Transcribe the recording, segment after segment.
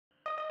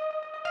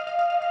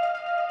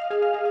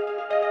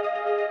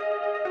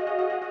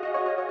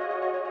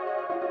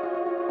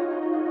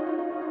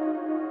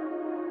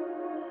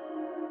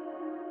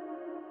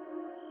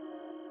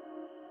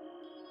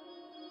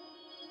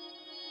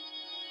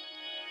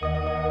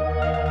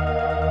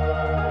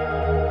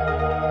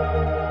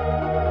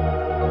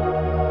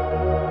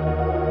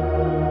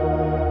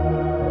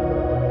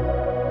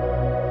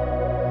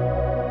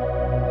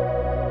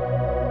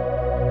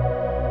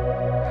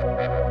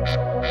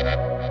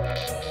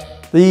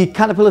The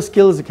Caterpillar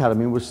Skills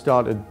Academy was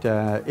started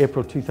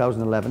April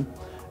 2011.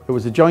 It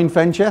was a joint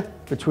venture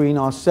between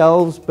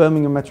ourselves,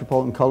 Birmingham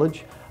Metropolitan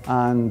College,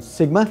 and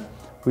Sigma.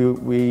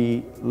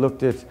 We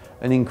looked at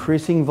an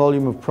increasing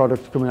volume of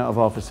product coming out of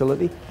our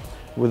facility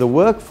with a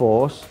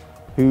workforce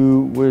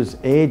who was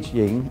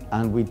ageing,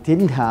 and we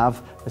didn't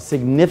have a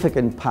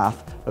significant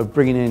path of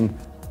bringing in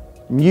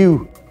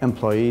new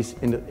employees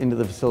into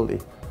the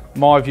facility.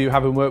 My view,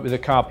 having worked with the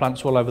car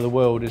plants all over the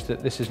world, is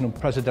that this is an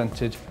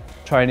unprecedented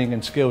training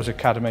and skills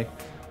academy.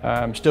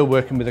 Still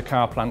working with the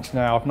car plants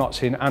now. I've not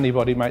seen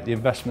anybody make the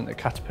investment that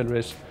Caterpillar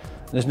is.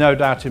 There's no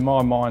doubt in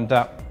my mind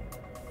that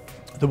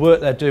the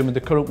work they're doing with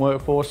the current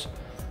workforce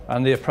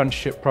and the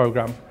apprenticeship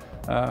programme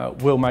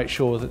will make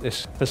sure that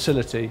this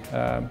facility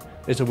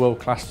is a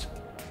world-class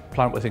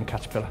plant within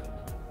Caterpillar.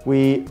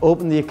 We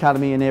opened the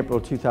academy in April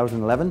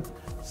 2011.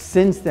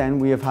 Since then,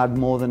 we have had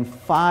more than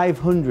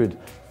 500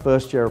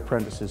 first-year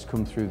apprentices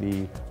come through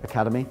the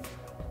academy.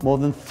 More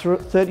than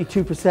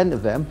 32%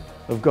 of them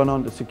have gone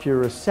on to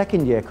secure a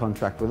second-year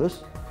contract with us,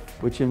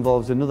 which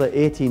involves another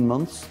 18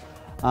 months.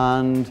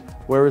 And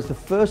whereas the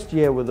first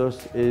year with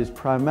us is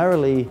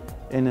primarily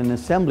in an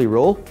assembly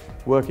role,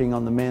 working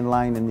on the main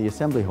line in the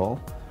assembly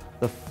hall,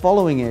 the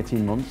following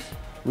 18 months,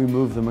 we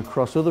move them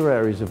across other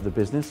areas of the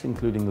business,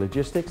 including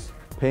logistics,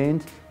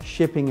 paint,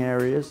 shipping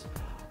areas,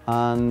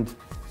 and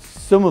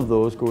some of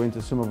those go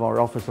into some of our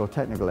office or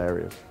technical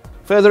areas.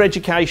 Further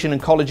education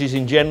and colleges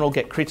in general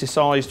get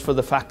criticised for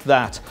the fact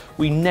that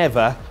we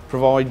never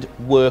provide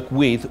work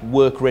with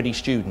work-ready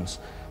students.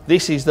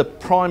 This is the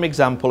prime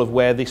example of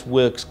where this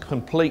works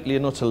completely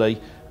and utterly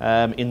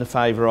in the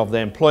favour of the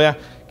employer,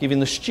 giving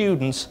the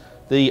students,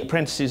 the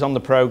apprentices on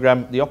the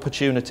programme, the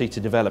opportunity to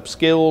develop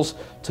skills,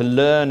 to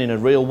learn in a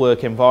real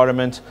work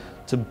environment,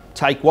 to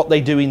take what they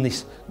do in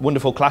these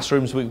wonderful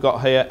classrooms we've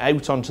got here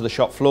out onto the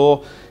shop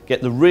floor,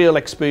 get the real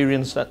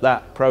experience at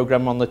that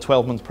programme, on the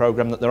 12-month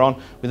programme that they're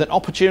on, with an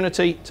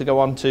opportunity to go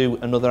on to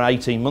another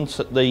 18 months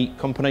at the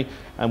company.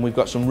 And we've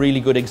got some really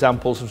good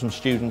examples of some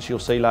students you'll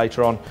see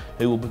later on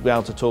who will be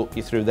able to talk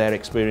you through their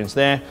experience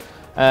there,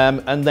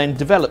 and then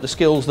develop the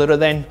skills that are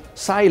then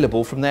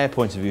saleable from their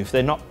point of view. If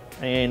they're not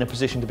in a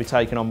position to be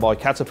taken on by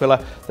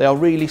Caterpillar, they are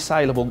really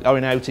saleable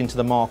going out into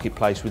the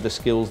marketplace with the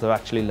skills they've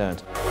actually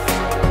learned.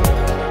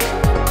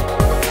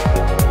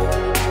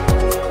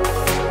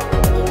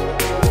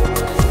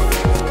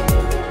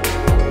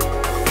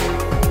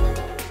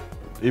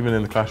 Even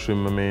in the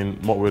classroom, I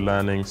mean, what we're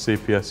learning,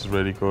 CPS is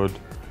really good,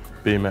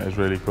 BMET is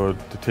really good,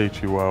 they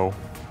teach you well,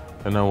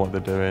 they know what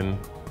they're doing,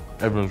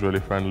 everyone's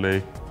really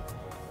friendly.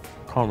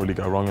 Can't really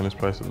go wrong in this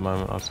place at the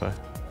moment, I'd say.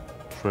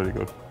 It's really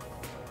good.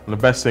 And the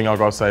best thing I've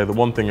got to say, the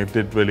one thing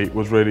that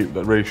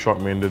really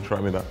shocked me and did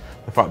strike me, that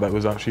the fact that it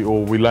was actually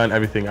we learned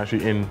everything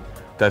actually in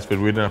Desford.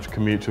 We didn't have to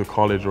commute to a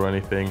college or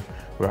anything.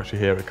 We're actually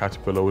here at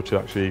Caterpillar, which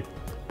actually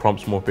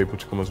prompts more people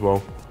to come as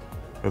well,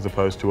 as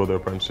opposed to other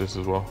apprentices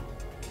as well.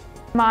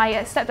 My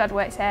stepdad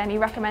works here and he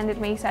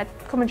recommended me, he said,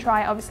 come and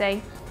try it, obviously,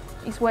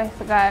 it's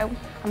worth a go.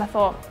 And I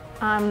thought,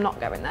 I'm not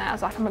going there. I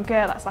was like, I'm a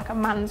girl, that's like a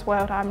man's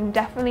world, I'm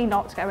definitely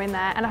not going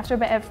there. And after a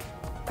bit of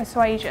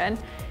persuasion,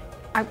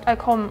 I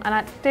come, and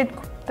I did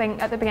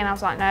think at the beginning, I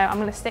was like, no, I'm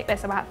going to stick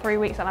this about 3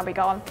 weeks and I'll be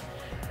gone.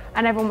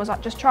 And everyone was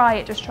like, just try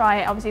it, just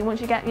try it. Obviously,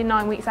 once you get your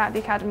 9 weeks out of the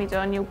academy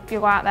done, you'll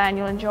go out there and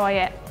you'll enjoy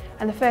it.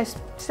 And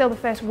still the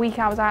first week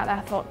I was out there,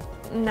 I thought,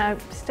 no,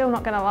 still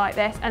not going to like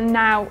this. And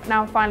now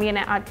I'm finally in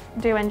it, I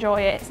do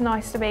enjoy it. It's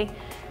nice to be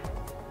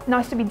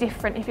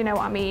different, if you know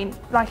what I mean.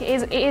 Like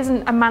it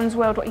isn't a man's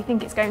world what you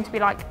think it's going to be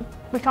like.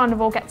 We kind of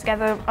all get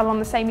together along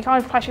the same, you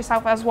kind of class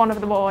yourself as one of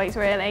the boys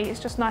really. It's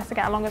just nice to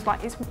get along as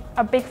like, it's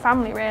a big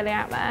family really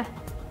out there.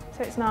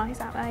 So it's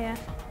nice out there, yeah.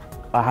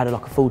 I had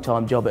like a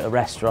full-time job at a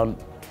restaurant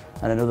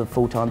and another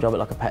full-time job at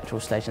like a petrol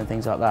station and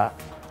things like that.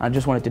 And I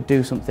just wanted to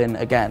do something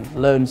again,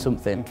 learn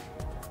something,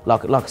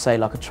 like I say,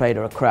 like a trade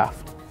or a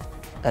craft.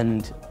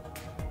 And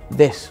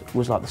this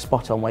was like the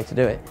spot-on way to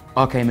do it.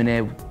 I came in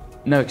here,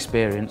 no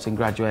experience, and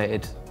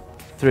graduated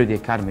through the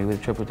academy with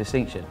a triple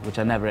distinction, which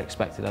I never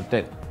expected I'd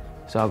do.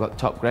 So I got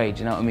top grades,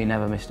 you know what I mean,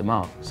 never missed a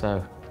mark.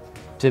 So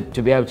to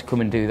be able to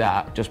come and do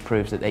that just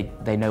proves that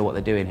they know what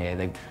they're doing here.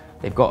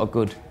 They've got a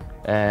good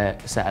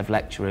set of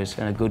lecturers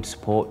and a good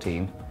support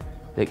team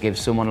that gives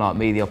someone like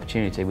me the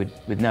opportunity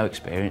with no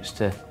experience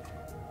to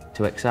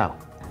excel.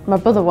 My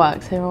brother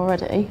works here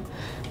already,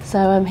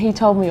 so he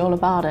told me all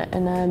about it,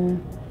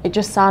 and it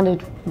just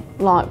sounded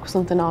like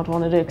something I'd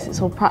want to do because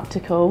it's all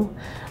practical,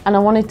 and I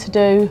wanted to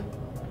do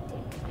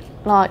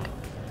like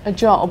a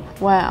job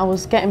where I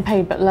was getting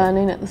paid but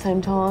learning at the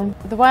same time.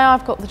 The way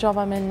I've got the job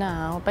I'm in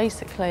now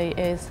basically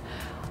is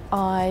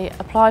I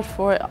applied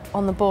for it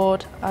on the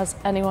board as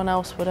anyone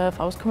else would have.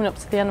 I was coming up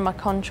to the end of my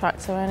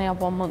contract, so I only had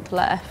 1 month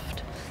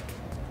left.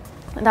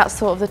 And that's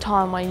sort of the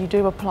time where you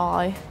do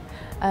apply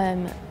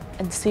and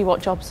see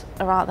what jobs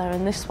are out there,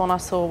 and this one I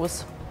saw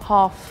was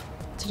half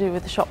to do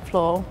with the shop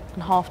floor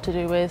and half to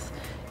do with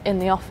in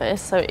the office.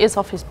 So it is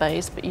office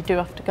based, but you do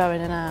have to go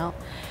in and out.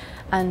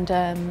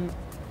 And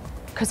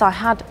because I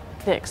had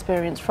the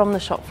experience from the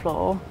shop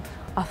floor,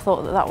 I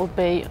thought that would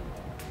be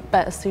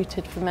better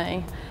suited for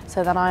me.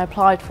 So then I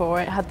applied for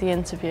it, had the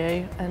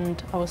interview,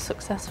 and I was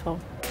successful.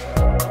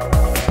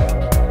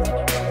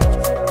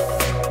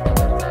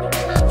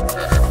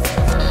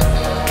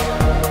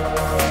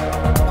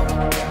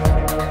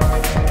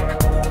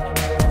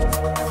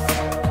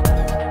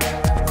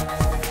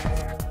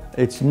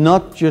 It's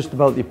not just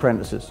about the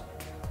apprentices.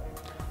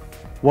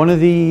 One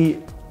of the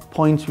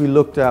points we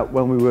looked at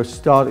when we were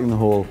starting the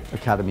whole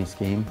academy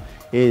scheme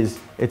is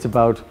it's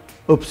about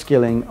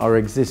upskilling our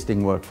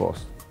existing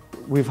workforce.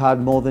 We've had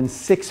more than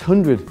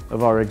 600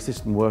 of our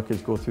existing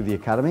workers go through the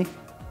academy,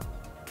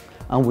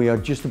 and we are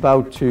just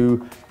about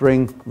to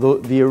bring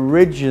the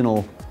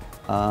original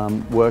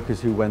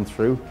workers who went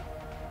through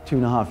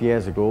 2.5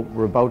 years ago.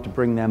 We're about to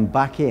bring them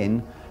back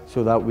in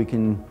so that we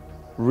can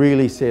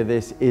really say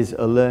this is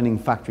a learning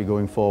factory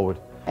going forward.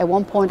 At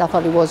one point I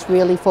thought it was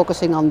really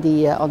focusing on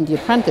the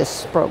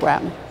apprentice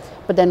program,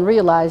 but then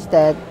realized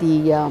that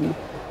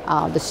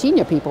the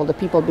senior people, the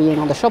people being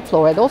on the shop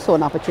floor, had also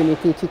an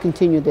opportunity to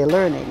continue their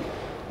learning.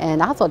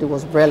 And I thought it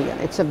was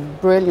brilliant. It's a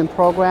brilliant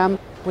program.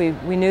 We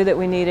knew that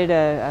we needed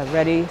a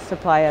ready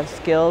supply of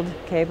skilled,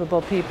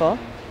 capable people,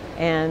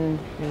 and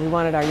we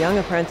wanted our young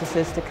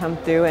apprentices to come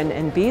through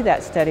and be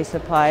that steady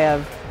supply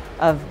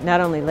of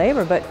not only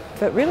labor, but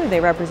really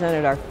they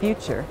represented our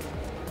future.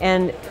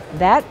 And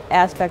that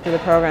aspect of the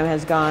program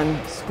has gone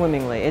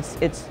swimmingly.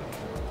 It's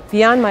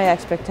beyond my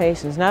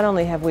expectations. Not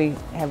only have we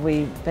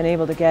been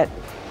able to get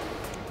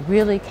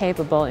really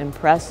capable,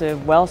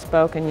 impressive,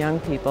 well-spoken young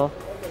people,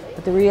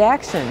 but the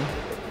reaction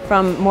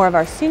from more of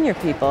our senior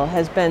people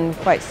has been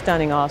quite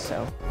stunning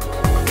also.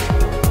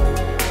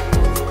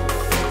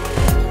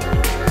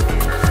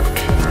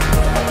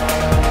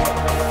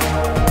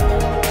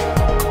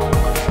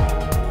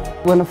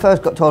 When I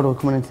first got told I was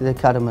coming into the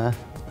academy,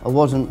 I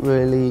wasn't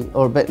really,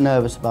 or a bit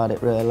nervous about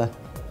it really.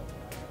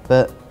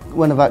 But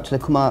when I've actually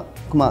come out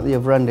the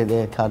other end of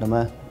the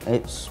academy,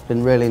 it's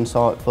been really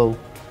insightful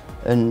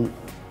and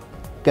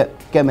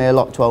get me a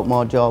lot to help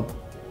my job.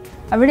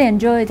 I really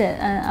enjoyed it.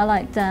 I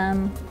liked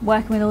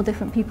working with all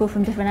different people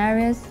from different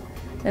areas.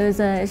 It was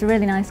a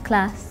really nice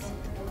class.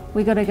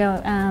 We got to go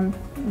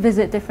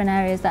visit different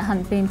areas that I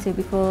hadn't been to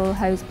before,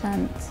 hose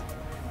plants.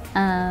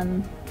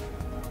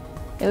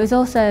 It was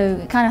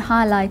also kind of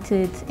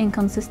highlighted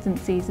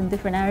inconsistencies in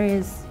different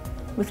areas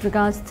with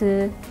regards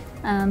to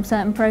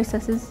certain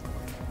processes.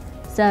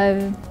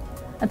 So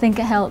I think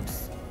it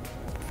helps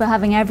for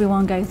having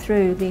everyone go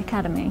through the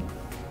academy.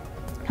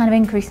 Kind of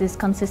increases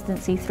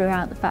consistency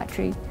throughout the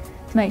factory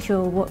to make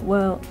sure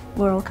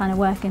we're all kind of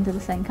working to the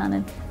same kind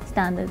of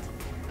standard.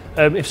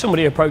 If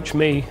somebody approached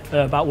me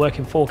about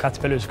working for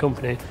Caterpillar as a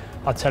company,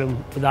 I'd tell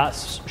them without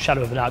a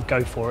shadow of a doubt,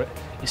 go for it.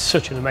 It's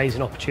such an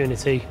amazing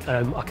opportunity.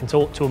 I can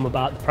talk to them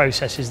about the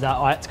processes that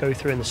I had to go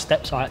through and the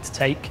steps I had to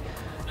take.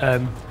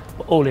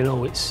 But all in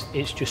all, it's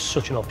just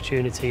such an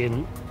opportunity,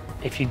 and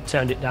if you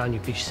turned it down,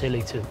 you'd be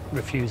silly to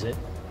refuse it.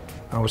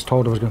 I was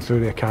told I was going through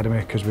the academy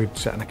because we'd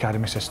set an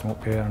academy system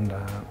up here, and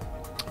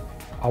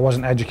I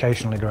wasn't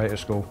educationally great at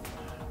school,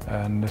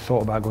 and the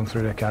thought about going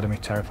through the academy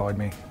terrified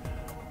me.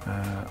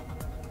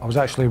 I was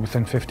actually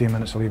within 15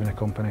 minutes of leaving the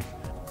company.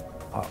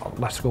 I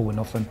left school with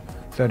nothing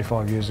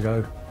 35 years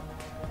ago,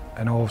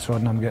 and all of a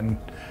sudden I'm getting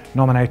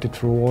nominated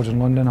for awards in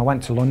London. I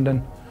went to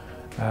London,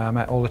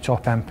 met all the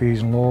top MPs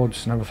and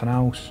lords and everything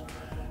else,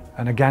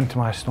 and again to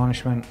my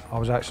astonishment I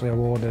was actually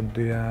awarded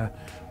the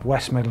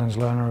West Midlands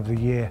Learner of the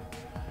Year,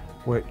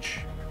 which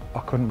I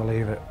couldn't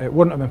believe it. It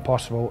wouldn't have been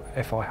possible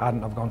if I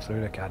hadn't have gone through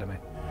the academy.